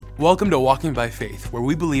Welcome to Walking by Faith, where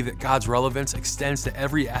we believe that God's relevance extends to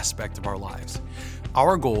every aspect of our lives.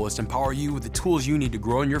 Our goal is to empower you with the tools you need to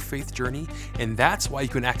grow in your faith journey, and that's why you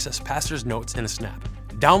can access Pastor's notes in a snap.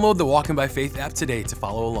 Download the Walking by Faith app today to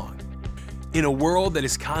follow along. In a world that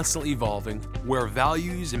is constantly evolving, where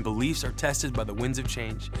values and beliefs are tested by the winds of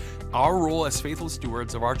change, our role as faithful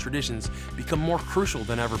stewards of our traditions become more crucial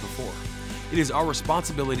than ever before. It is our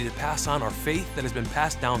responsibility to pass on our faith that has been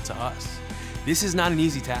passed down to us. This is not an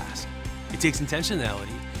easy task. It takes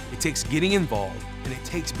intentionality, it takes getting involved, and it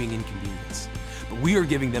takes being inconvenienced. But we are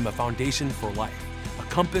giving them a foundation for life, a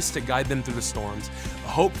compass to guide them through the storms, a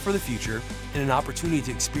hope for the future, and an opportunity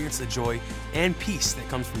to experience the joy and peace that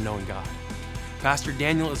comes from knowing God. Pastor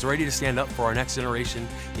Daniel is ready to stand up for our next generation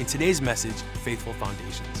in today's message, Faithful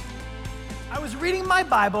Foundations. I was reading my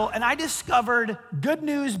Bible and I discovered good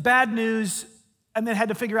news, bad news, and then had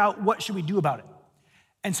to figure out what should we do about it.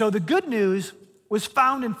 And so the good news was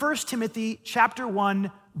found in 1 Timothy chapter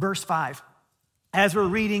 1, verse 5. As we're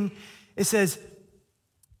reading, it says,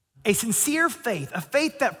 a sincere faith, a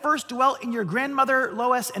faith that first dwelt in your grandmother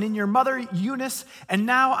Lois and in your mother Eunice, and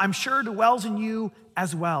now I'm sure dwells in you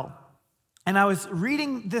as well. And I was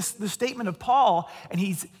reading the statement of Paul, and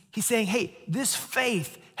he's saying, hey, this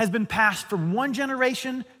faith has been passed from one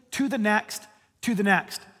generation to the next, to the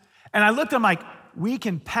next. And I looked, I'm like, we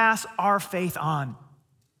can pass our faith on.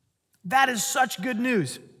 That is such good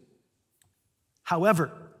news.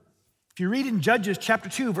 However, if you read in Judges chapter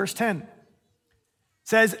 2, verse 10, it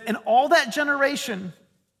says, and all that generation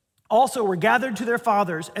also were gathered to their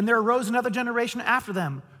fathers, and there arose another generation after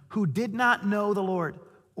them who did not know the Lord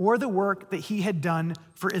or the work that he had done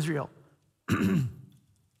for Israel.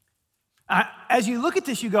 As you look at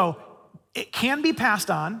this, you go, it can be passed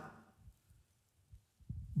on,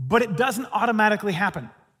 but it doesn't automatically happen.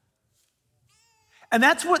 And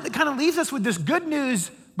that's what kind of leaves us with this good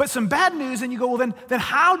news, but some bad news, and you go, well, then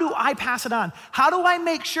how do I pass it on? How do I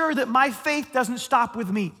make sure that my faith doesn't stop with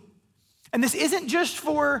me? And this isn't just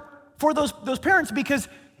for those parents, because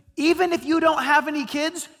even if you don't have any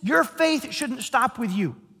kids, your faith shouldn't stop with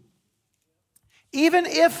you. Even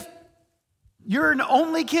if you're an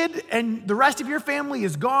only kid and the rest of your family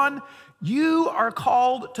is gone, you are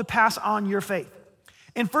called to pass on your faith.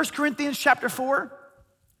 In 1 Corinthians chapter 4,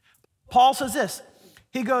 Paul says this.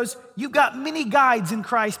 He goes, you've got many guides in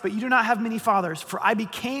Christ, but you do not have many fathers, for I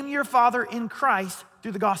became your father in Christ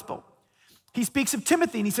through the gospel. He speaks of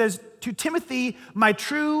Timothy, and he says, to Timothy, my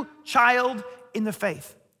true child in the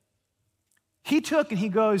faith. He took and he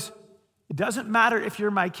goes, it doesn't matter if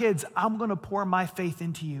you're my kids, I'm gonna pour my faith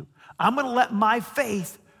into you. I'm gonna let my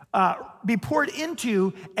faith be poured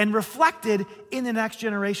into and reflected in the next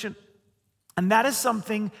generation. And that is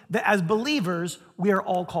something that as believers, we are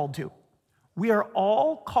all called to. We are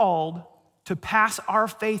all called to pass our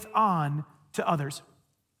faith on to others,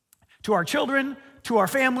 to our children, to our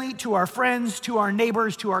family, to our friends, to our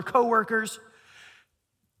neighbors, to our coworkers.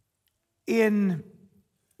 In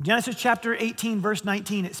Genesis chapter 18, verse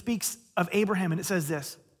 19, it speaks of Abraham, and it says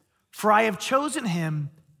this, for I have chosen him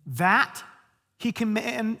that he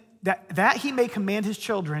may command his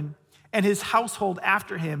children and his household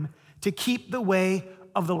after him to keep the way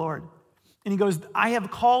of the Lord. And he goes, I have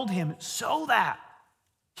called him so that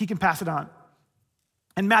he can pass it on.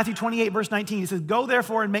 In Matthew 28, verse 19, he says, go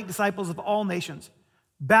therefore and make disciples of all nations,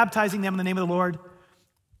 baptizing them in the name of the Lord,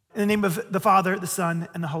 in the name of the Father, the Son,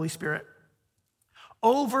 and the Holy Spirit.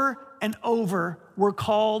 Over and over, we're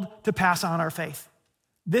called to pass on our faith.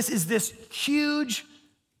 This is this huge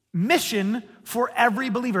mission for every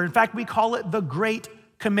believer. In fact, we call it the Great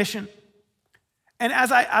Commission. And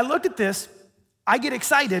as I looked at this, I get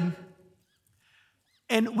excited.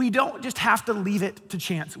 And we don't just have to leave it to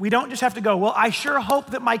chance. We don't just have to go, well, I sure hope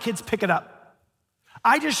that my kids pick it up.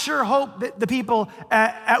 I just sure hope that the people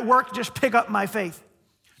at work just pick up my faith.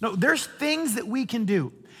 No, there's things that we can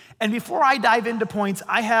do. And before I dive into points,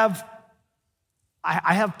 I have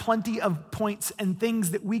plenty of points and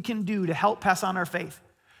things that we can do to help pass on our faith.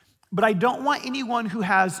 But I don't want anyone who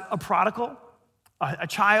has a prodigal, a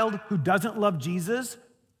child who doesn't love Jesus,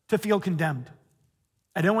 to feel condemned.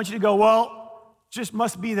 I don't want you to go, well, just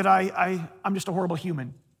must be that I'm just a horrible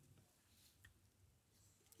human.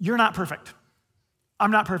 You're not perfect.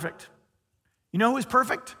 I'm not perfect. You know who is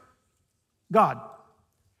perfect? God.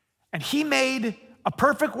 And he made a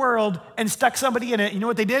perfect world and stuck somebody in it. You know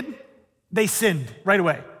what they did? They sinned right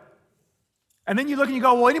away. And then you look and you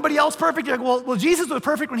go, well, anybody else perfect? You're like, well, Jesus was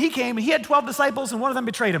perfect when he came, and he had 12 disciples, and one of them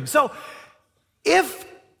betrayed him. So if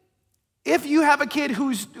if you have a kid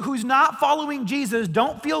who's not following Jesus,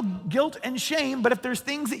 don't feel guilt and shame, but if there's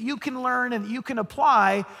things that you can learn and you can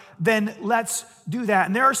apply, then let's do that.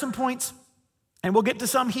 And there are some points, and we'll get to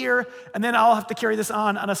some here, and then I'll have to carry this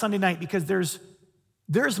on a Sunday night because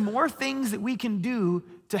there's more things that we can do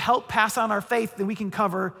to help pass on our faith than we can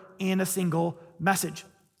cover in a single message.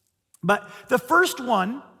 But the first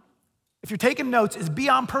one, if you're taking notes, is be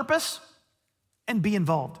on purpose and be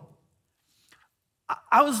involved.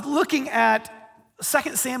 I was looking at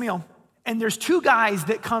 2 Samuel, and there's two guys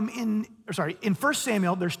that come in 1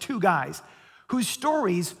 Samuel, there's two guys whose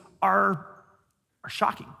stories are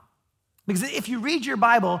shocking. Because if you read your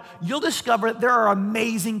Bible, you'll discover there are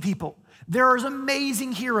amazing people. There's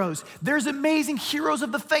amazing heroes. There's amazing heroes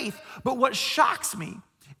of the faith. But what shocks me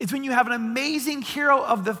is when you have an amazing hero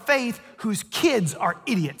of the faith whose kids are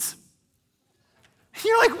idiots.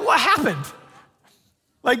 You're like, what happened?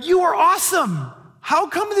 Like, you are awesome. How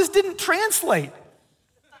come this didn't translate?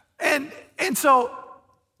 And so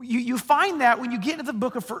you find that when you get into the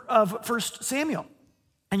book of 1 Samuel,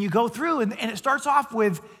 and you go through, and it starts off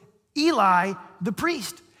with Eli, the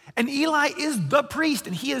priest. And Eli is the priest,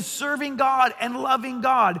 and he is serving God and loving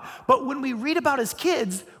God. But when we read about his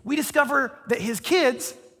kids, we discover that his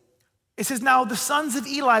kids, it says, now the sons of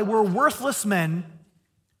Eli were worthless men,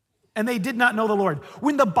 and they did not know the Lord.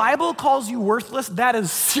 When the Bible calls you worthless, that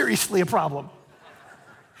is seriously a problem.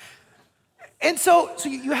 And so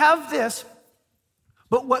you have this,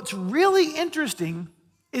 but what's really interesting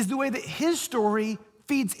is the way that his story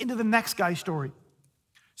feeds into the next guy's story.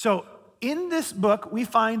 So in this book, we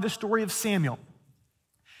find the story of Samuel.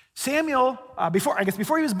 Samuel, before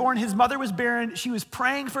he was born, his mother was barren. She was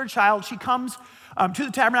praying for a child. She comes to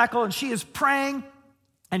the tabernacle, and she is praying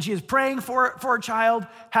for a child,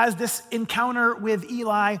 has this encounter with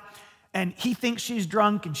Eli, and he thinks she's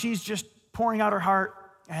drunk, and she's just pouring out her heart,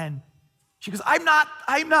 and she goes, I'm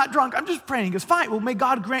not drunk, I'm just praying. He goes, fine, well, may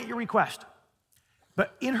God grant your request.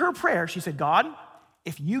 But in her prayer, she said, God,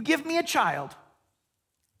 if you give me a child,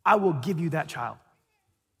 I will give you that child.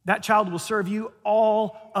 That child will serve you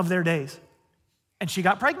all of their days. And she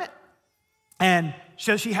got pregnant. And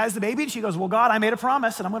so she has the baby, and she goes, well, God, I made a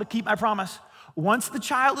promise, and I'm going to keep my promise. Once the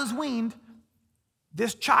child is weaned,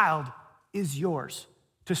 this child is yours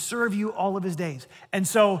to serve you all of his days. And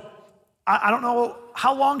so I don't know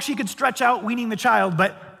how long she could stretch out weaning the child,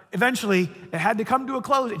 but eventually it had to come to a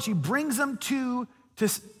close, and she brings him to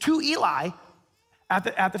Eli at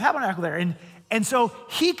the tabernacle there. And so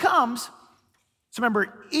he comes. So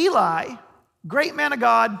remember, Eli, great man of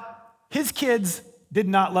God, his kids did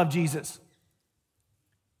not love Jesus.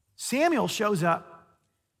 Samuel shows up,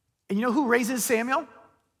 and you know who raises Samuel?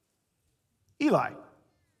 Eli.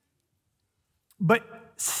 But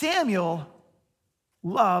Samuel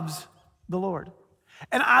loves the Lord.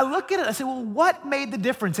 And I look at it, I say, well, what made the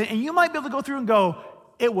difference? And you might be able to go through and go,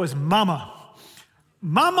 it was Mama.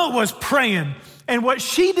 Mama was praying. And what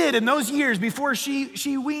she did in those years before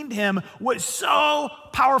she weaned him was so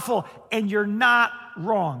powerful. And you're not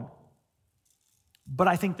wrong. But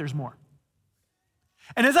I think there's more.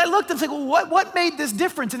 And as I looked, I'm like, well, what made this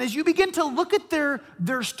difference? And as you begin to look at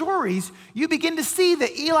their stories, you begin to see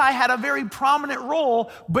that Eli had a very prominent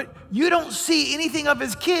role, but you don't see anything of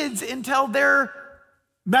his kids until they're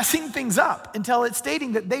messing things up, until it's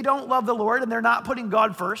stating that they don't love the Lord and they're not putting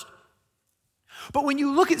God first. But when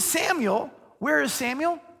you look at Samuel, where is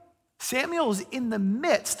Samuel? Samuel is in the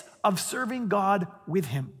midst of serving God with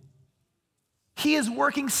him. He is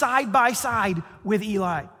working side by side with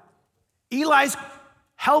Eli. Eli's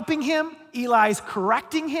helping him, Eli's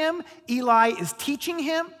correcting him, Eli is teaching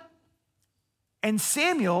him, and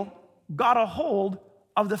Samuel got a hold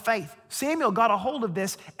of the faith. Samuel got a hold of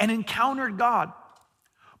this and encountered God.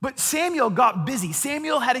 But Samuel got busy.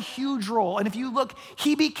 Samuel had a huge role, and if you look,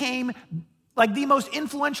 he became like the most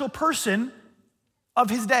influential person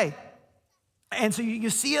of his day. And so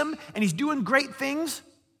you see him, and he's doing great things,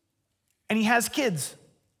 and he has kids.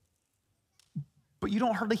 But you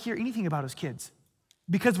don't hardly hear anything about his kids.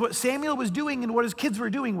 Because what Samuel was doing and what his kids were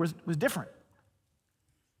doing was different.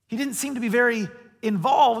 He didn't seem to be very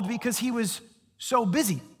involved because he was so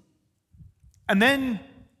busy. And then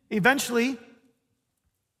eventually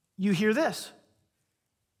you hear this.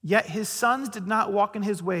 Yet his sons did not walk in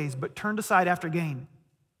his ways, but turned aside after gain.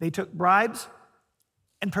 They took bribes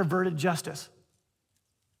and perverted justice.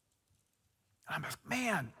 And I'm like,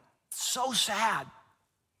 man, so sad.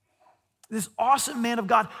 This awesome man of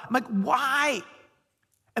God. I'm like, why?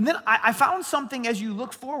 And then I found something as you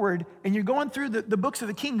look forward and you're going through the books of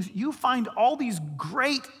the Kings, you find all these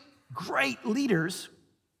great leaders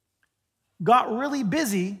got really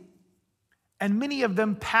busy and many of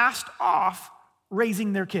them passed off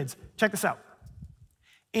raising their kids. Check this out.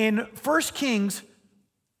 In 1 Kings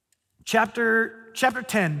chapter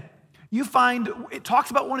 10, you find, it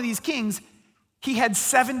talks about one of these kings. He had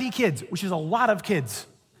 70 kids, which is a lot of kids.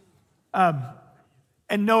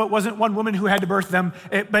 And no, it wasn't one woman who had to birth them,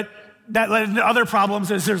 but that led into other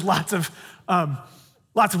problems as there's lots of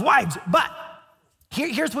wives. But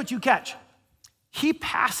here's what you catch. He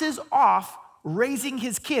passes off raising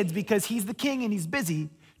his kids because he's the king and he's busy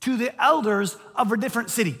to the elders of a different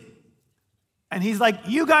city. And he's like,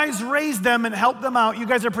 you guys raise them and help them out. You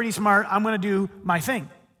guys are pretty smart. I'm going to do my thing.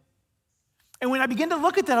 And when I begin to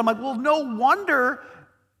look at that, I'm like, well, no wonder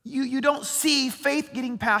you don't see faith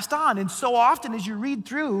getting passed on. And so often as you read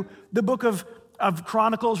through the book of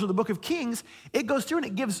Chronicles or the book of Kings, it goes through and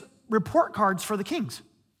it gives report cards for the kings.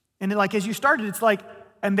 And like as you started, it's like,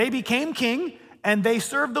 and they became king and they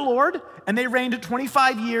served the Lord and they reigned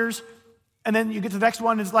 25 years. And then you get to the next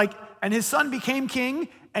one, it's like, and his son became king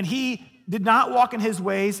and he did not walk in his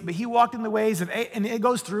ways, but he walked in the ways of, and it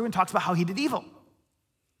goes through and talks about how he did evil.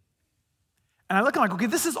 And I look, I'm like, okay,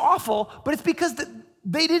 this is awful, but it's because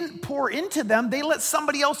they didn't pour into them. They let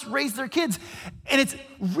somebody else raise their kids. And it's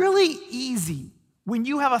really easy when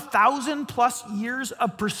you have 1,000+ years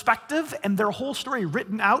of perspective and their whole story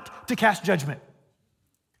written out to cast judgment.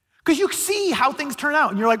 Because you see how things turn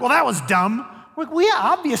out and you're like, well, that was dumb. We're like, well, yeah,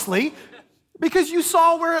 obviously, because you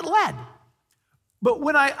saw where it led. But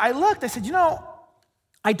when I looked, I said,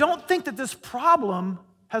 I don't think that this problem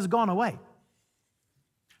has gone away.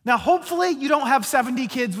 Now, hopefully, you don't have 70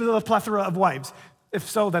 kids with a plethora of wives. If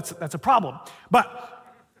so, that's a problem. But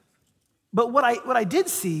what I did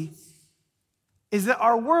see is that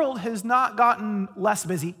our world has not gotten less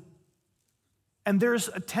busy, and there's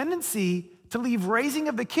a tendency to leave raising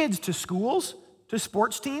of the kids to schools, to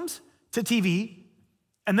sports teams, to TV,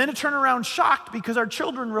 and then to turn around shocked because our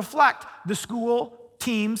children reflect the school,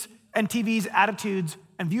 teams, and TV's attitudes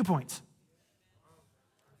and viewpoints.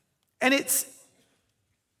 And it's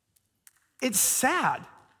sad.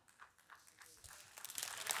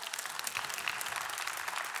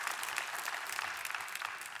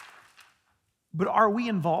 But are we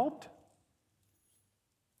involved?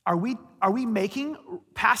 Are we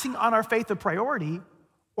passing on our faith a priority,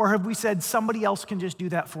 or have we said somebody else can just do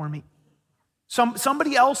that for me?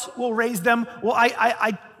 Somebody else will raise them. Well,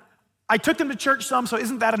 I took them to church some, so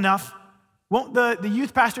isn't that enough? Won't the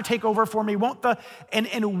youth pastor take over for me?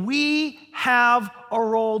 And we have a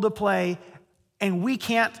role to play, and we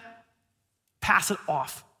can't pass it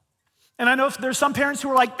off. And I know if there's some parents who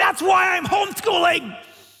are like, that's why I'm homeschooling.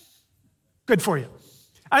 Good for you.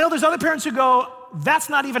 I know there's other parents who go, that's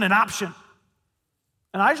not even an option.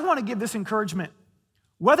 And I just want to give this encouragement.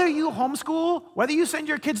 Whether you homeschool, whether you send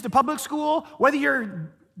your kids to public school, whether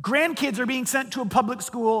your grandkids are being sent to a public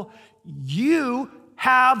school, you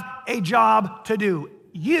have a job to do.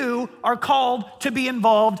 You are called to be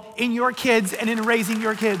involved in your kids and in raising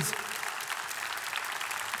your kids.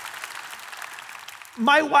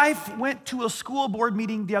 My wife went to a school board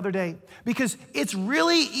meeting the other day because it's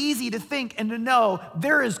really easy to think and to know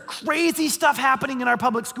there is crazy stuff happening in our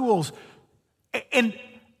public schools. And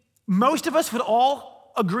most of us would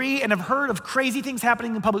all agree and have heard of crazy things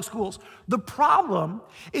happening in public schools. The problem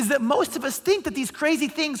is that most of us think that these crazy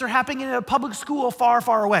things are happening in a public school far,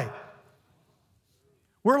 far away.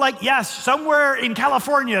 We're like, yes, somewhere in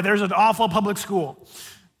California, there's an awful public school.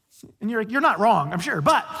 And you're like, you're not wrong, I'm sure,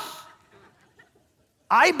 but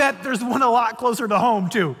I bet there's one a lot closer to home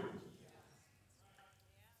too.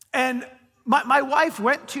 And my wife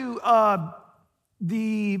went to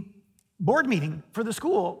the board meeting for the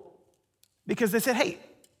school because they said, hey,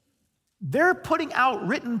 they're putting out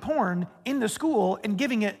written porn in the school and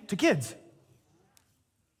giving it to kids.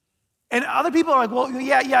 And other people are like, well,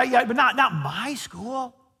 yeah, but not my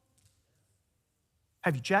school.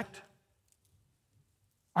 Have you checked?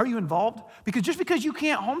 Are you involved? Because just because you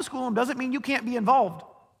can't homeschool them doesn't mean you can't be involved.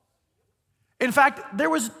 In fact,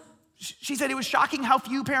 she said it was shocking how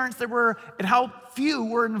few parents there were and how few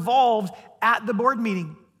were involved at the board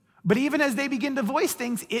meeting. But even as they begin to voice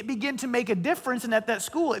things, it began to make a difference, and at that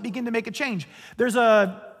school, it began to make a change. There's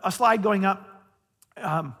a slide going up.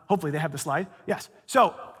 Hopefully they have the slide. Yes.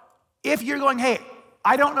 So if you're going, hey,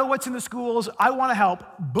 I don't know what's in the schools, I want to help,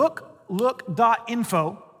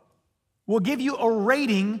 booklook.info will give you a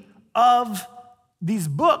rating of these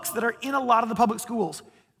books that are in a lot of the public schools.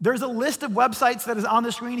 There's a list of websites that is on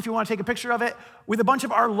the screen if you want to take a picture of it with a bunch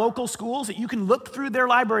of our local schools that you can look through their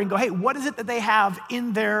library and go, hey, what is it that they have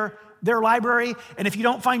in their library? And if you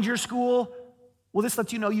don't find your school, well, this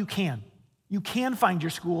lets you know you can. You can find your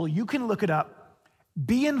school. You can look it up,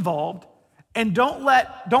 be involved, And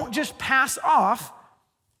don't just pass off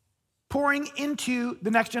pouring into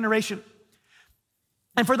the next generation.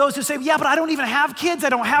 And for those who say, yeah, but I don't even have kids, I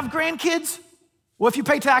don't have grandkids. Well, if you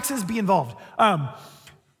pay taxes, be involved. And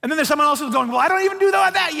then there's someone else who's going, well, I don't even do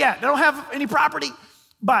that yet. I don't have any property.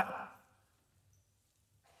 But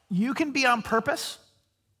you can be on purpose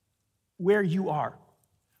where you are.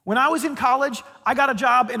 When I was in college, I got a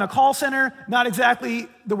job in a call center, not exactly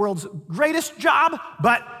the world's greatest job,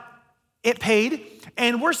 but it paid.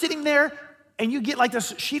 And we're sitting there, and you get like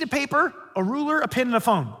this sheet of paper, a ruler, a pen, and a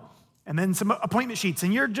phone, and then some appointment sheets.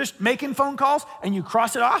 And you're just making phone calls, and you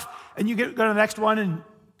cross it off, and you go to the next one,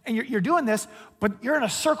 and you're doing this, but you're in a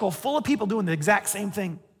circle full of people doing the exact same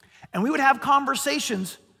thing. And we would have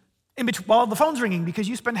conversations in between while the phone's ringing, because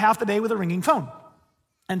you spend half the day with a ringing phone.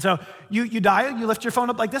 And so you dial, you lift your phone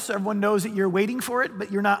up like this so everyone knows that you're waiting for it,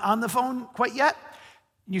 but you're not on the phone quite yet.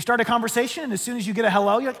 You start a conversation, and as soon as you get a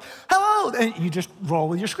hello, you're like, hello, and you just roll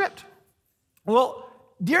with your script. Well,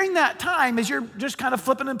 during that time, as you're just kind of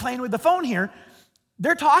flipping and playing with the phone here,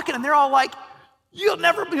 they're talking, and they're all like, you'll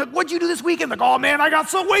never be, what'd you do this weekend? Like, oh man, I got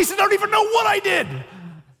so wasted, I don't even know what I did.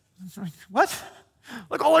 Like, what?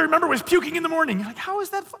 Like, all I remember was puking in the morning. You're like, how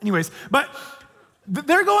is that fun? Anyways, but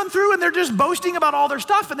they're going through and they're just boasting about all their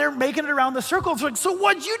stuff, and they're making it around the circle. It's like, so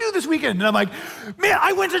what'd you do this weekend? And I'm like, man,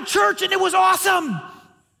 I went to church and it was awesome.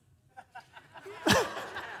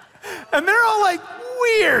 And they're all like,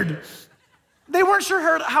 weird. They weren't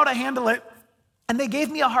sure how to handle it, and they gave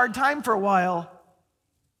me a hard time for a while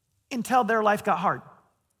until their life got hard.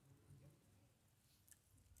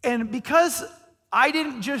 And because I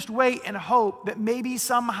didn't just wait and hope that maybe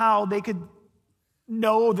somehow they could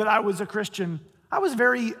know that I was a Christian, I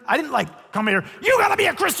didn't like come here, you gotta be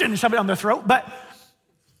a Christian, and shove it down their throat, but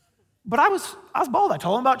I was bold. I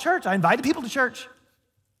told them about church. I invited people to church.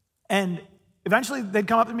 And eventually they'd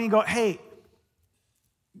come up to me and go, hey,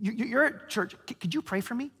 you're at church, could you pray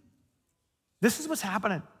for me? This is what's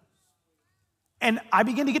happening. And I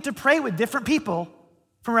began to get to pray with different people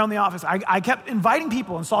from around the office. I kept inviting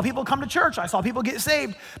people and saw people come to church. I saw people get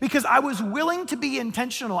saved because I was willing to be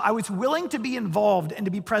intentional. I was willing to be involved and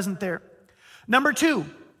to be present there. Number 2,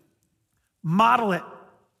 model it.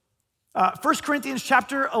 1 Corinthians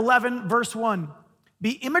chapter 11, verse 1.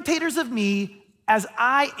 Be imitators of me as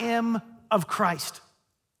I am of Christ.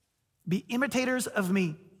 Be imitators of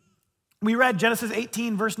me. We read Genesis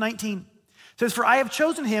 18, verse 19. It says, for I have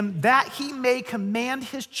chosen him that he may command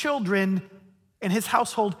his children and his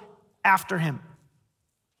household after him.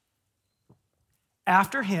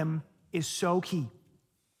 After him is so key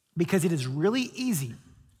because it is really easy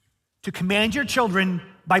to command your children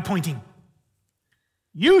by pointing.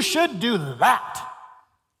 You should do that.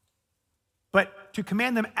 But to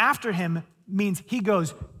command them after him means he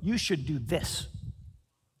goes, you should do this.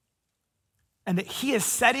 And that he is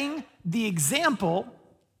setting the example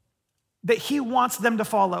that he wants them to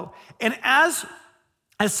follow. And as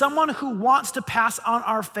someone who wants to pass on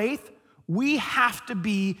our faith, we have to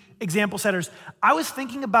be example setters. I was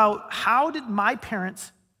thinking about how did my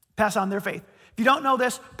parents pass on their faith? If you don't know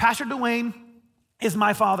this, Pastor Dwayne is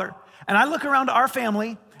my father. And I look around our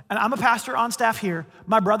family, and I'm a pastor on staff here.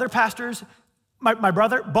 My brother pastors, both my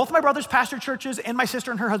brothers pastor churches, and my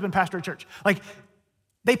sister and her husband pastor a church. Like,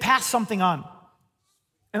 they pass something on.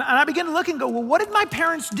 And I begin to look and go, well, what did my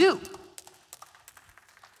parents do?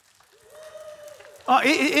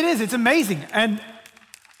 It's amazing. And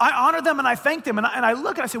I honor them and I thank them. And I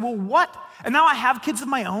look and I say, well, what? And now I have kids of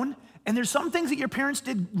my own. And there's some things that your parents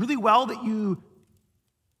did really well that you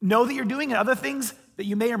know that you're doing, and other things that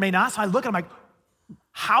you may or may not. So I look and I'm like,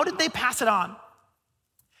 how did they pass it on?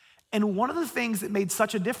 And one of the things that made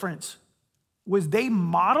such a difference was they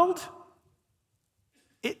modeled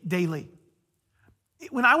it daily.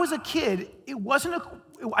 When I was a kid,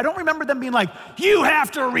 I don't remember them being like, you have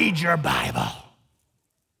to read your Bible.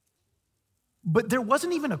 But there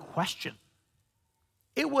wasn't even a question.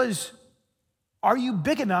 It was, are you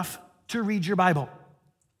big enough to read your Bible?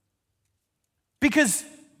 Because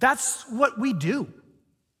that's what we do.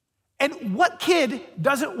 And what kid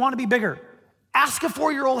doesn't want to be bigger? Ask a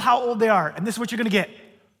 4-year-old how old they are, and this is what you're gonna get.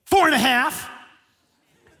 4.5.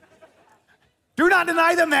 Do not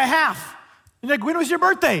deny them that half. You're like, when was your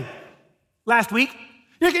birthday? Last week.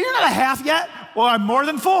 You're like, you're not a half yet. Well, I'm more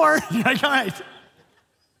than 4. You're like, all right.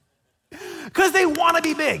 Because they want to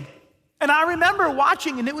be big. And I remember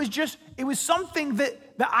watching, and it was something that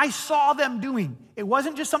I saw them doing. It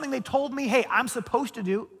wasn't just something they told me, hey, I'm supposed to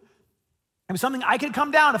do. It was something I could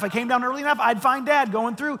come down. If I came down early enough, I'd find Dad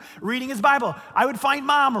going through, reading his Bible. I would find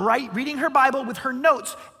Mom reading her Bible with her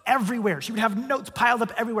notes everywhere. She would have notes piled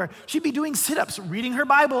up everywhere. She'd be doing sit-ups, reading her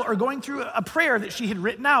Bible, or going through a prayer that she had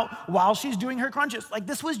written out while she's doing her crunches. Like,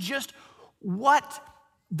 this was just what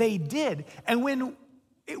they did. And when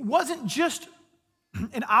it wasn't just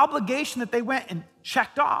an obligation that they went and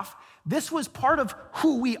checked off, this was part of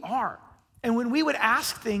who we are. And when we would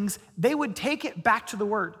ask things, they would take it back to the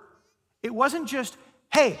Word. It wasn't just,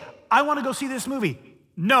 hey, I want to go see this movie.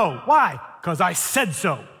 No, why? Because I said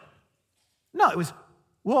so. No, it was,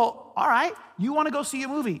 well, all right, you want to go see a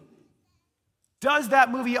movie. Does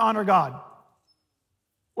that movie honor God?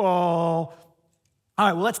 Well, all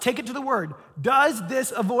right, well, let's take it to the Word. Does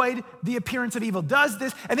this avoid the appearance of evil? Does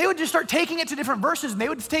this? And they would just start taking it to different verses, and they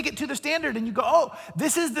would just take it to the standard, and you go, oh,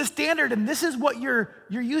 this is the standard, and this is what you're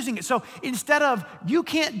using it. So instead of, you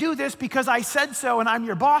can't do this because I said so and I'm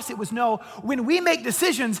your boss, it was, no, when we make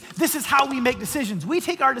decisions, this is how we make decisions. We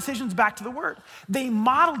take our decisions back to the Word. They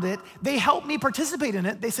modeled it. They helped me participate in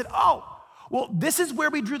it. They said, oh, well, this is where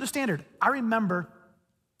we drew the standard. I remember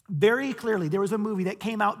very clearly there was a movie that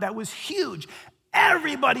came out that was huge.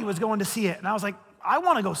 Everybody was going to see it. And I was like, I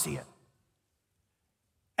want to go see it.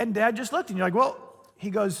 And Dad just looked and you're like, well, he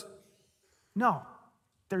goes, no,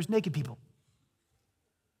 there's naked people.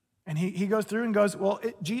 And he goes through and goes, well,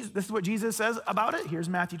 this is what Jesus says about it. Here's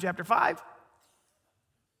Matthew chapter 5.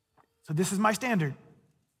 So this is my standard. And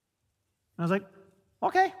I was like,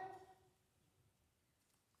 okay.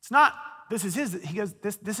 It's not, this is his. He goes,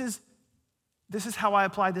 this is how I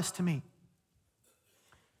apply this to me.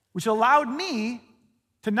 Which allowed me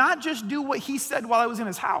to not just do what he said while I was in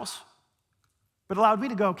his house, but allowed me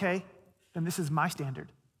to go, okay, then this is my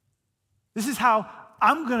standard. This is how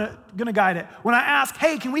I'm gonna guide it. When I ask,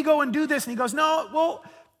 hey, can we go and do this? And he goes, no, well,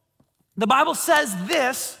 the Bible says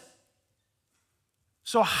this,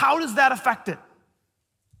 so how does that affect it?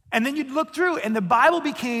 And then you'd look through, and the Bible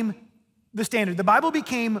became the standard. The Bible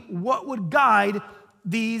became what would guide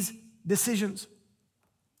these decisions.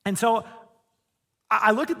 And so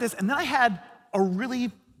I looked at this, and then I had a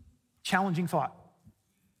really challenging thought.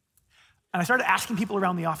 And I started asking people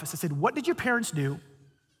around the office. I said, what did your parents do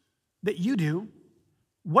that you do?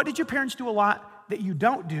 What did your parents do a lot that you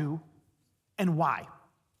don't do, and why?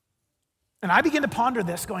 And I began to ponder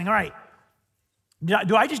this, going, all right,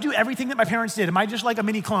 do I just do everything that my parents did? Am I just like a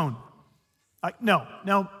mini clone?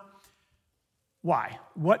 No. Why?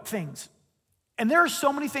 What things? And there are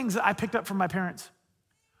so many things that I picked up from my parents.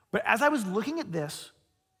 But as I was looking at this,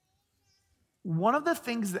 one of the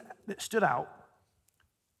things that stood out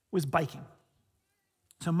was biking.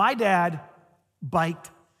 So my dad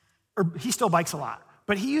biked, or he still bikes a lot,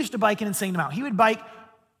 but he used to bike an insane amount. He would bike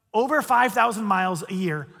over 5,000 miles a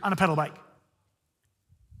year on a pedal bike.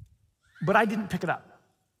 But I didn't pick it up.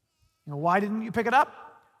 You know, why didn't you pick it up?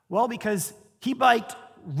 Well, because he biked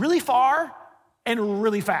really far and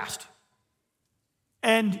really fast.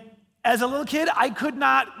 And as a little kid, I could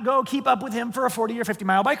not go keep up with him for a 40 or 50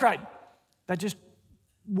 mile bike ride. That just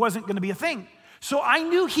wasn't going to be a thing. So I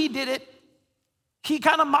knew he did it. He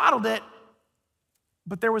kind of modeled it,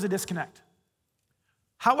 but there was a disconnect.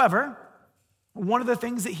 However, one of the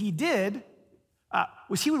things that he did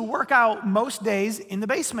was he would work out most days in the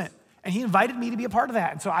basement, and he invited me to be a part of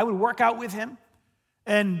that. And so I would work out with him,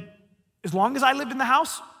 and as long as I lived in the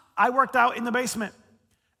house, I worked out in the basement.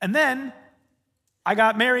 And then I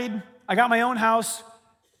got married, I got my own house,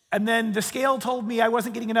 and then the scale told me I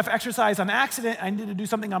wasn't getting enough exercise on accident. I needed to do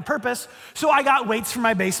something on purpose. So I got weights from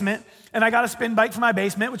my basement, and I got a spin bike from my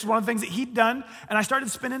basement, which is one of the things that he'd done, and I started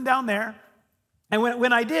spinning down there. And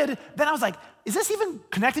when I did, then I was like, is this even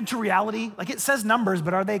connected to reality? Like, it says numbers,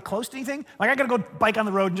 but are they close to anything? Like, I gotta go bike on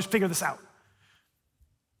the road and just figure this out.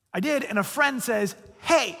 I did, and a friend says,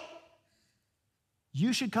 hey,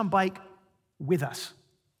 you should come bike with us.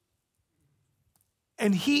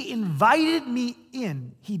 And he invited me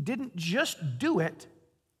in. He didn't just do it,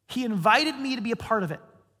 he invited me to be a part of it.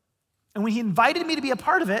 And when he invited me to be a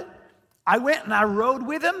part of it, I went and I rode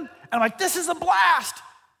with him, and I'm like, this is a blast.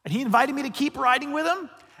 And he invited me to keep riding with him,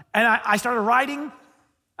 and I started riding.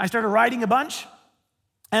 I started riding a bunch,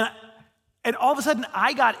 and all of a sudden,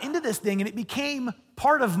 I got into this thing, and it became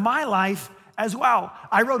part of my life as well.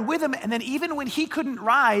 I rode with him, and then even when he couldn't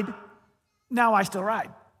ride, now I still ride.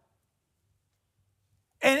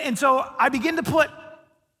 And so I began to put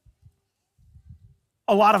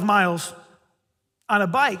a lot of miles on a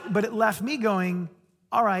bike, but it left me going,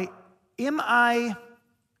 all right, am I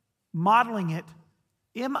modeling it?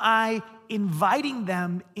 Am I inviting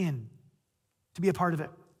them in to be a part of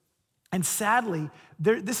it? And sadly,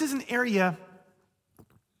 this is an area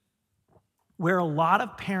where a lot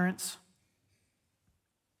of parents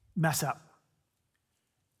mess up.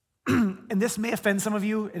 And this may offend some of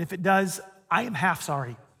you, and if it does, I am half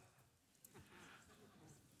sorry.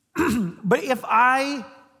 But if I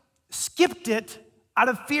skipped it out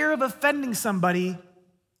of fear of offending somebody,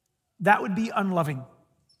 that would be unloving.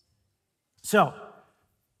 So,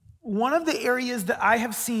 one of the areas that I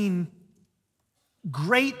have seen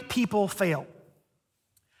great people fail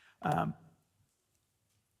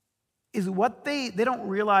is what they don't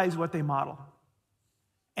realize what they model.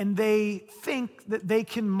 And they think that they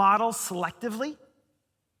can model selectively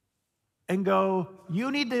and go, you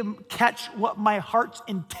need to catch what my heart's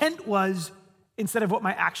intent was instead of what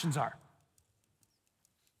my actions are.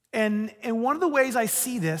 And one of the ways I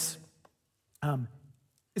see this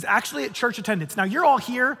is actually at church attendance. Now, you're all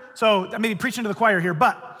here, so I may be preaching to the choir here,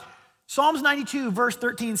 but Psalms 92, verse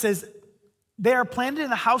 13 says, they are planted in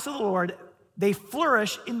the house of the Lord, they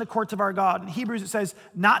flourish in the courts of our God. In Hebrews, it says,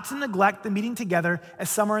 not to neglect the meeting together as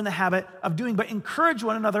some are in the habit of doing, but encourage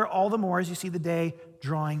one another all the more as you see the day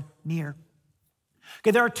drawing near.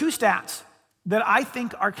 Okay, there are two stats that I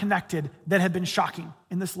think are connected that have been shocking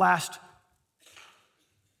in this last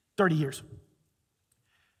 30 years.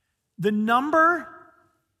 The number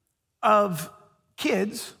of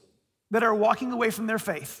kids that are walking away from their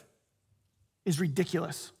faith is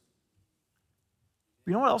ridiculous.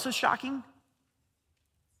 You know what else is shocking?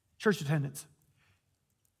 Church attendance.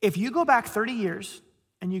 If you go back 30 years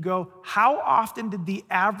and you go, how often did the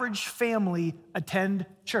average family attend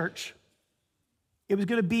church? It was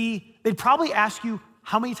going to be, they'd probably ask you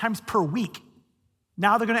how many times per week.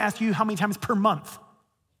 Now they're going to ask you how many times per month.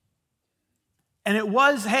 And it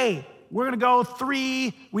was, hey, we're going to go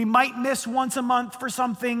 3, we might miss once a month for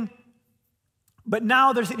something. But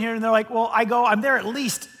now they're sitting here and they're like, well, I'm there at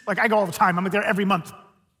least, I go all the time, I'm there every month.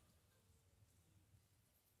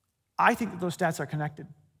 I think that those stats are connected.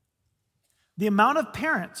 The amount of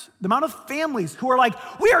parents, the amount of families who are like,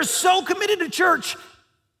 we are so committed to church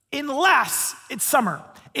unless it's summer,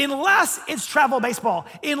 unless it's travel baseball,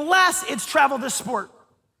 unless it's travel this sport.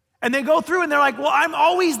 And they go through and they're like, well, I'm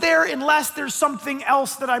always there unless there's something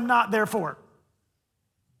else that I'm not there for.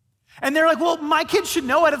 And they're like, well, my kids should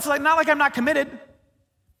know it. It's not like I'm not committed.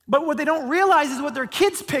 But what they don't realize is what their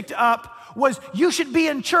kids picked up was you should be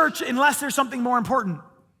in church unless there's something more important.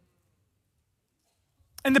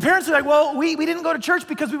 And the parents are like, well, we didn't go to church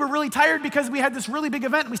because we were really tired because we had this really big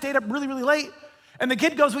event and we stayed up really, really late. And the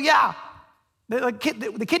kid goes, well, yeah. The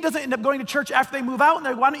kid doesn't end up going to church after they move out. And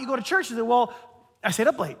they're like, why don't you go to church? He said, well, I stayed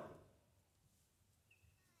up late.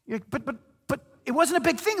 You're like, but it wasn't a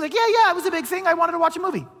big thing. Like, yeah, it was a big thing. I wanted to watch a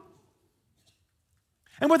movie.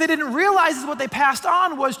 And what they didn't realize is what they passed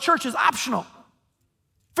on was church is optional.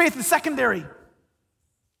 Faith is secondary.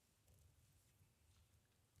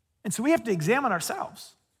 And so we have to examine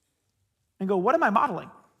ourselves and go, what am I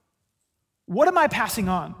modeling? What am I passing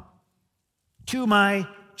on to my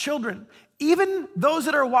children? Even those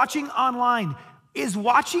that are watching online, is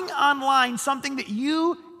watching online something that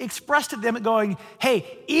you express to them going, hey,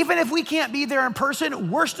 even if we can't be there in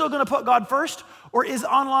person, we're still gonna put God first? Or is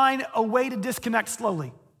online a way to disconnect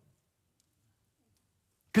slowly?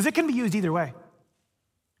 Because it can be used either way.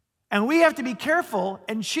 And we have to be careful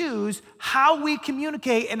and choose how we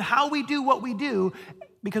communicate and how we do what we do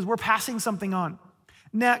because we're passing something on.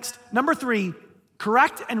 Next, number 3,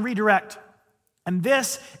 correct and redirect. And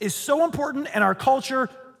this is so important and our culture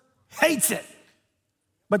hates it,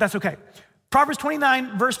 but that's okay. Proverbs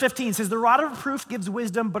 29, verse 15 says, the rod of reproof gives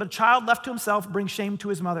wisdom, but a child left to himself brings shame to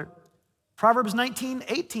his mother. Proverbs 19,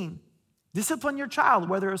 18, discipline your child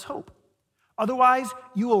where there is hope. Otherwise,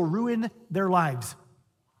 you will ruin their lives.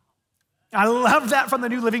 I love that from the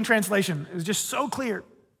New Living Translation. It was just so clear.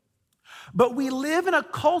 But we live in a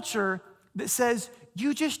culture that says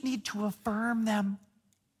you just need to affirm them.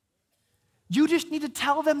 You just need to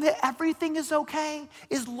tell them that everything is okay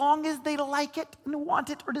as long as they like it and want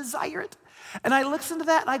it or desire it. And I listen to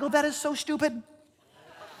that and I go, that is so stupid.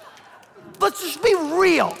 Let's just be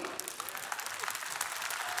real.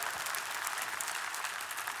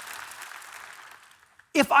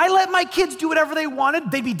 If I let my kids do whatever they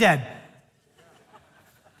wanted, they'd be dead.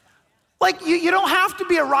 Like, you don't have to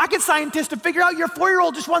be a rocket scientist to figure out your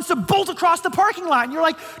 4-year-old just wants to bolt across the parking lot. And you're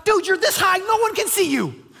like, dude, you're this high, no one can see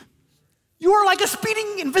you. You are like a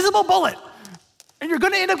speeding invisible bullet. And you're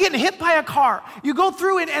gonna end up getting hit by a car. You go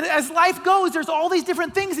through and as life goes, there's all these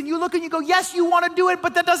different things and you look and you go, yes, you wanna do it,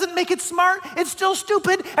 but that doesn't make it smart. It's still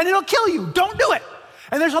stupid and it'll kill you. Don't do it.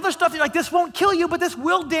 And there's other stuff that you're like, this won't kill you, but this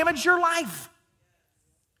will damage your life.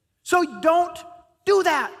 So don't do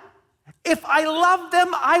that. If I love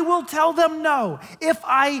them, I will tell them no. If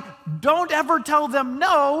I don't ever tell them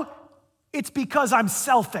no, it's because I'm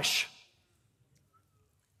selfish.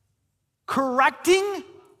 Correcting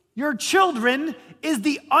your children is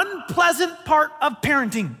the unpleasant part of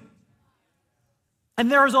parenting.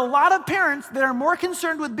 And there's a lot of parents that are more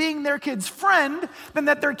concerned with being their kid's friend than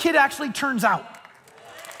that their kid actually turns out.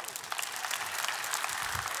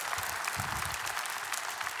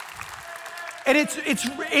 And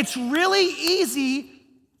it's really easy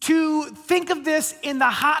to think of this in the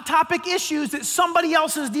hot topic issues that somebody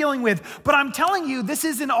else is dealing with. But I'm telling you, this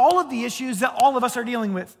is in all of the issues that all of us are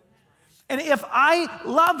dealing with. And if I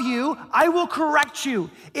love you, I will correct you.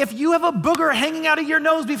 If you have a booger hanging out of your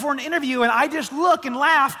nose before an interview and I just look and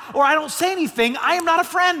laugh or I don't say anything, I am not a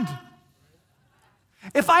friend.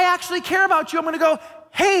 If I actually care about you, I'm gonna go,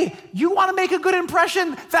 hey, you wanna make a good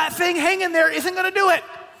impression, that thing hanging there isn't gonna do it.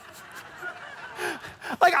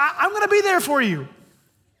 Like, I'm gonna be there for you.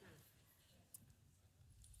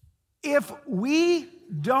 If we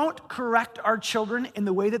don't correct our children in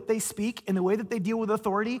the way that they speak, in the way that they deal with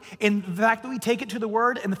authority, in the fact that we take it to the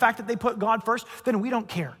word, and the fact that they put God first, then we don't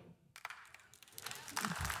care.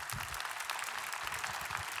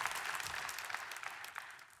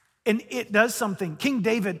 And it does something. King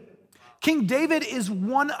David is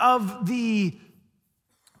one of the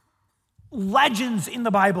legends in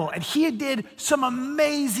the Bible, and he did some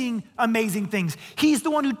amazing, amazing things. He's the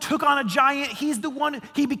one who took on a giant.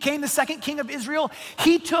 He became the second king of Israel.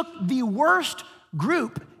 He took the worst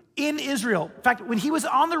group in Israel. In fact, when he was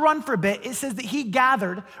on the run for a bit, it says that he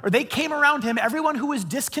gathered, or they came around him, everyone who was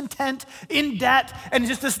discontent, in debt, and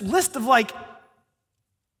just this list of like,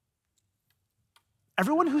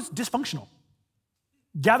 everyone who's dysfunctional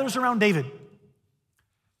gathers around David.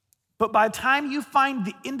 But by the time you find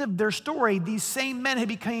the end of their story, these same men had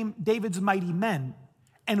become David's mighty men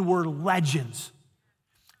and were legends.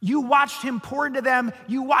 You watched him pour into them.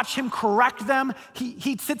 You watched him correct them.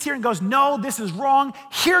 He sits here and goes, no, this is wrong.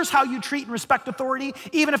 Here's how you treat and respect authority,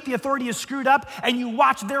 even if the authority is screwed up. And you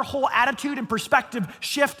watch their whole attitude and perspective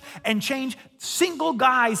shift and change. Single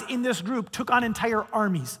guys in this group took on entire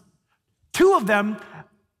armies. Two of them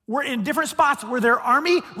were in different spots where their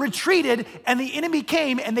army retreated and the enemy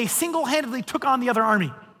came and they single-handedly took on the other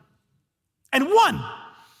army and won.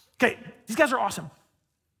 Okay, these guys are awesome.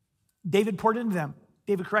 David poured into them.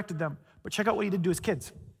 David corrected them. But check out what he did to his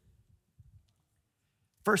kids.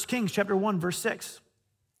 1 Kings chapter 1, verse 6.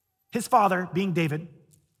 His father, being David,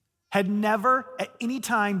 had never at any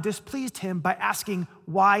time displeased him by asking,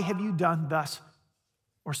 why have you done thus?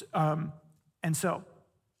 And so.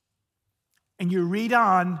 And you read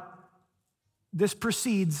on, this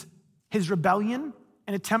precedes his rebellion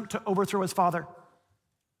and attempt to overthrow his father.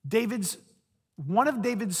 One of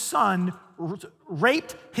David's son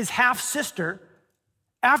raped his half-sister.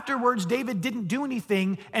 Afterwards, David didn't do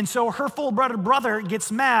anything, and so her full-blooded brother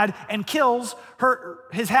gets mad and kills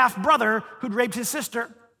his half-brother who'd raped his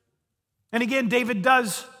sister. And again, David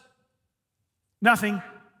does nothing.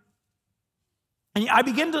 And I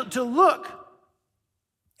begin to look.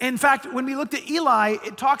 In fact, when we looked at Eli,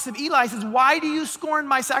 it talks of Eli, it says, why do you scorn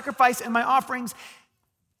my sacrifice and my offerings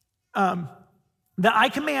that I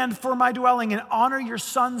command for my dwelling and honor your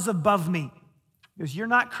sons above me? Because you're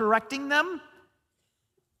not correcting them.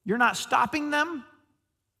 You're not stopping them.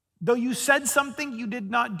 Though you said something, you did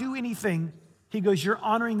not do anything. He goes, you're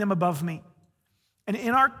honoring them above me. And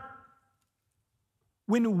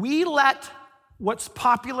when we let what's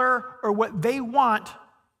popular or what they want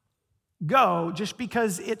go just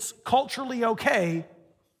because it's culturally okay,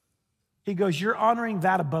 he goes, you're honoring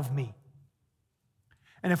that above me.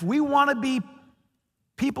 And if we want to be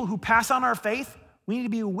people who pass on our faith, we need to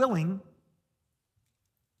be willing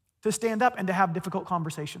to stand up and to have difficult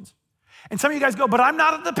conversations. And some of you guys go, but I'm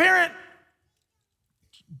not the parent.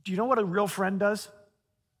 Do you know what a real friend does?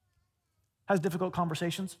 Has difficult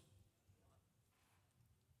conversations.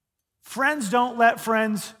 Friends don't let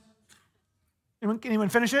friends, anyone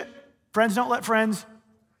finish it? Friends don't let friends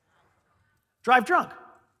drive drunk.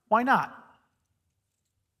 Why not?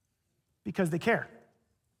 Because they care.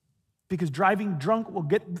 Because driving drunk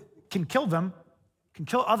can kill them, can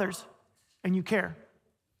kill others, and you care.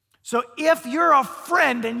 So if you're a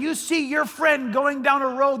friend and you see your friend going down a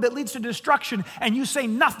road that leads to destruction and you say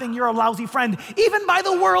nothing, you're a lousy friend, even by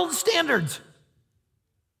the world's standards.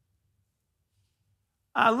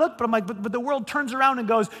 I look, but I'm like, but the world turns around and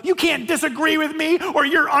goes, you can't disagree with me or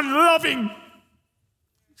you're unloving.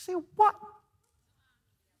 You say, what?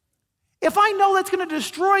 If I know that's going to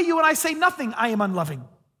destroy you and I say nothing, I am unloving.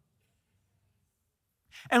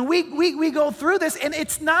 And we go through this, and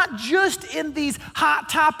it's not just in these hot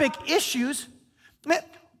topic issues.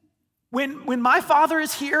 When my father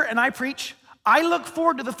is here and I preach, I look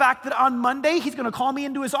forward to the fact that on Monday, he's going to call me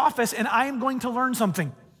into his office and I am going to learn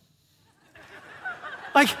something.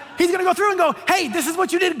 Like, he's going to go through and go, hey, this is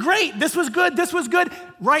what you did great. This was good. This was good.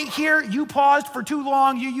 Right here, you paused for too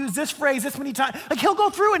long. You used this phrase this many times. Like, he'll go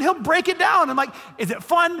through and he'll break it down. I'm like, is it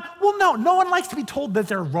fun? Well, no one likes to be told that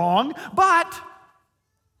they're wrong, but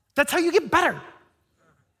that's how you get better.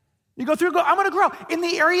 You go through and go, I'm going to grow in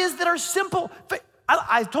the areas that are simple.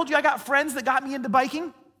 I told you I got friends that got me into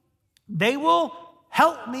biking. They will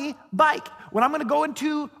help me bike. When I'm going to go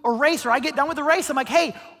into a race or I get done with the race, I'm like,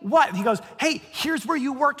 hey, what? And he goes, hey, here's where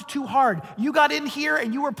you worked too hard. You got in here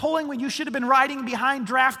and you were pulling when you should have been riding behind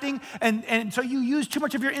drafting, and so you used too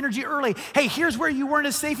much of your energy early. Hey, here's where you weren't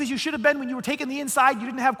as safe as you should have been when you were taking the inside. You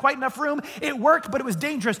didn't have quite enough room. It worked, but it was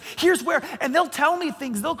dangerous. Here's where, and they'll tell me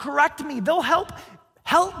things. They'll correct me. They'll help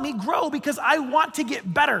me grow because I want to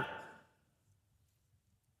get better.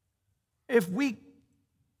 If we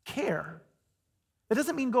care, it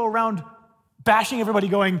doesn't mean go around bashing everybody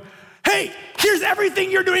going, hey, here's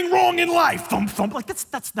everything you're doing wrong in life. Thump, thump. Like,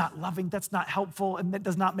 that's not loving, that's not helpful, and that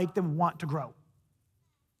does not make them want to grow.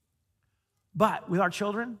 But with our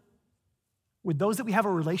children, with those that we have a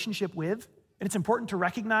relationship with, and it's important to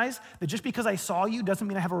recognize that just because I saw you doesn't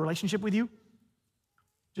mean I have a relationship with you.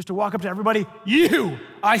 Just to walk up to everybody,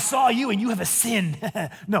 I saw you and you have a sin.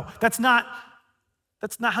 No, that's not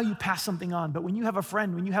how you pass something on. But when you have a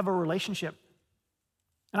friend, when you have a relationship,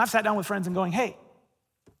 and I've sat down with friends and going, hey,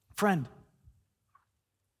 friend,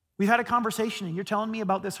 we've had a conversation and you're telling me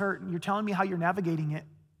about this hurt and you're telling me how you're navigating it.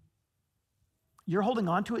 You're holding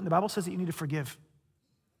on to it and the Bible says that you need to forgive.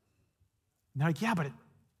 And they're like, yeah, but it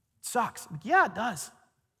sucks. I'm like, yeah, it does.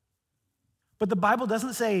 But the Bible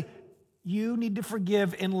doesn't say you need to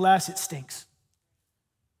forgive unless it stinks.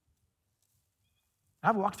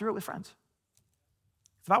 I've walked through it with friends.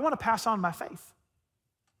 If I want to pass on my faith,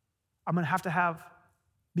 I'm going to have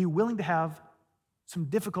be willing to have some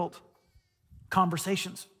difficult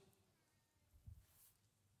conversations.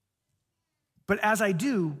 But as I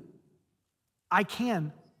do, I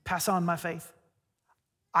can pass on my faith.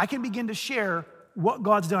 I can begin to share what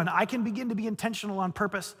God's done. I can begin to be intentional on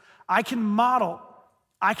purpose. I can model.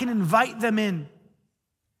 I can invite them in.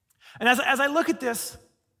 And as I look at this,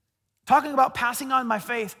 talking about passing on my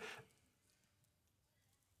faith,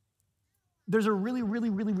 there's a really, really,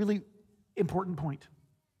 really, really important point.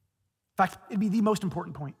 In fact, it'd be the most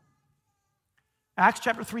important point. Acts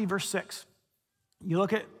chapter 3, verse 6. You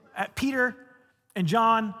look at Peter and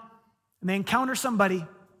John, and they encounter somebody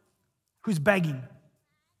who's begging.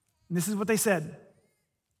 And this is what they said.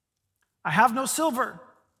 I have no silver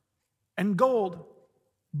and gold,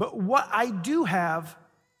 but what I do have,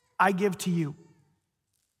 I give to you.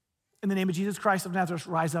 In the name of Jesus Christ of Nazareth,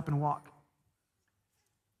 rise up and walk.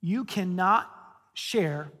 You cannot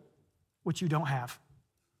share what you don't have.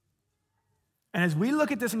 And as we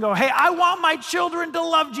look at this and go, hey, I want my children to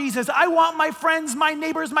love Jesus. I want my friends, my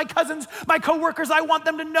neighbors, my cousins, my coworkers, I want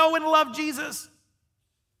them to know and love Jesus.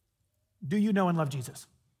 Do you know and love Jesus?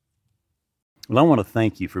 Well, I want to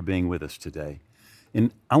thank you for being with us today.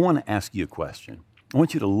 And I want to ask you a question. I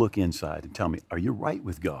want you to look inside and tell me, are you right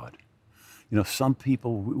with God? You know, some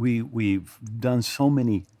people, we've done so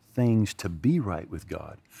many things to be right with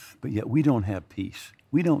God, but yet we don't have peace.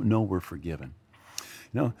 We don't know we're forgiven.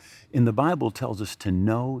 You know, and the Bible tells us to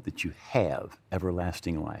know that you have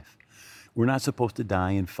everlasting life. We're not supposed to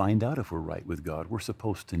die and find out if we're right with God. We're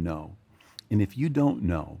supposed to know. And if you don't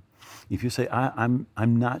know, if you say, I'm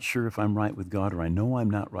not sure if I'm right with God, or I know I'm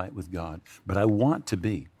not right with God, but I want to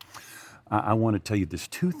be, I want to tell you there's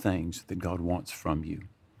two things that God wants from you.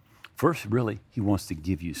 First, really, he wants to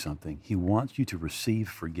give you something. He wants you to receive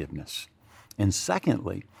forgiveness. And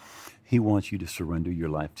secondly, he wants you to surrender your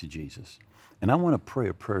life to Jesus. And I want to pray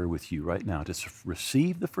a prayer with you right now to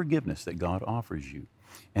receive the forgiveness that God offers you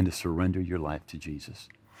and to surrender your life to Jesus.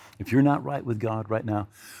 If you're not right with God right now,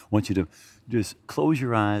 I want you to just close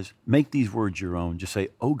your eyes, make these words your own. Just say,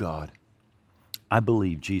 oh God, I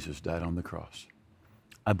believe Jesus died on the cross.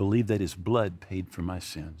 I believe that his blood paid for my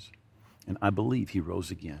sins. And I believe he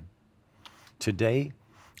rose again. Today,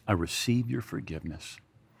 I receive your forgiveness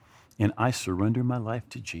and I surrender my life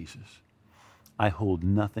to Jesus. I hold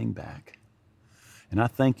nothing back. And I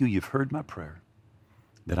thank you, you've heard my prayer,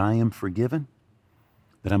 that I am forgiven,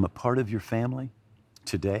 that I'm a part of your family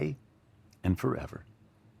today and forever.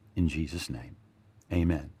 In Jesus' name,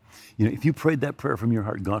 amen. You know, if you prayed that prayer from your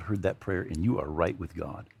heart, God heard that prayer and you are right with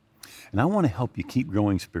God. And I want to help you keep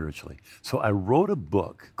growing spiritually. So I wrote a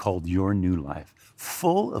book called Your New Life,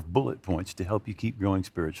 full of bullet points to help you keep growing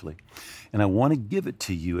spiritually. And I want to give it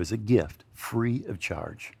to you as a gift, free of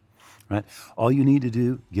charge. Right? All you need to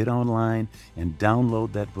do, get online and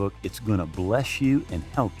download that book. It's going to bless you and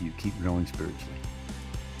help you keep growing spiritually.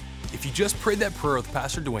 If you just prayed that prayer with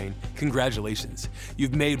Pastor Dwayne, congratulations.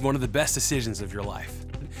 You've made one of the best decisions of your life.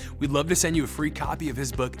 We'd love to send you a free copy of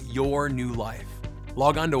his book, Your New Life.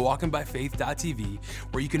 Log on to walkingbyfaith.tv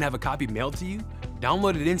where you can have a copy mailed to you,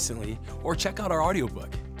 download it instantly, or check out our audiobook.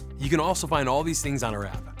 You can also find all these things on our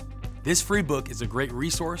app. This free book is a great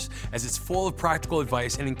resource as it's full of practical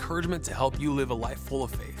advice and encouragement to help you live a life full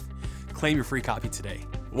of faith. Claim your free copy today.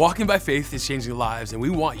 Walking by Faith is changing lives, and we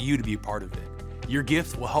want you to be a part of it. Your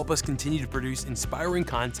gift will help us continue to produce inspiring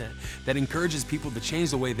content that encourages people to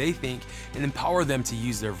change the way they think and empower them to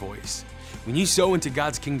use their voice. When you sow into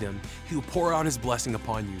God's kingdom, He will pour out His blessing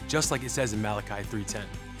upon you, just like it says in Malachi 3:10.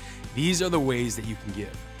 These are the ways that you can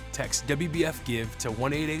give. Text WBF Give to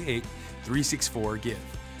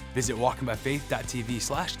 1-888-364-GIVE. Visit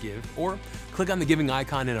walkingbyfaith.tv/give or click on the giving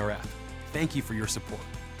icon in our app. Thank you for your support.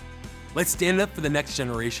 Let's stand up for the next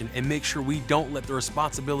generation and make sure we don't let the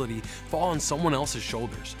responsibility fall on someone else's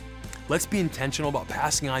shoulders. Let's be intentional about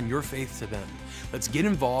passing on your faith to them. Let's get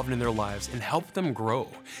involved in their lives and help them grow.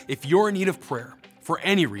 If you're in need of prayer for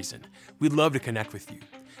any reason, we'd love to connect with you.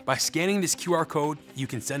 By scanning this QR code, you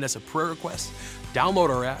can send us a prayer request, download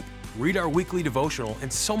our app, read our weekly devotional,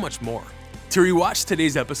 and so much more. To rewatch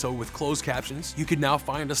today's episode with closed captions, you can now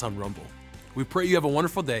find us on Rumble. We pray you have a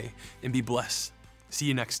wonderful day and be blessed. See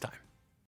you next time.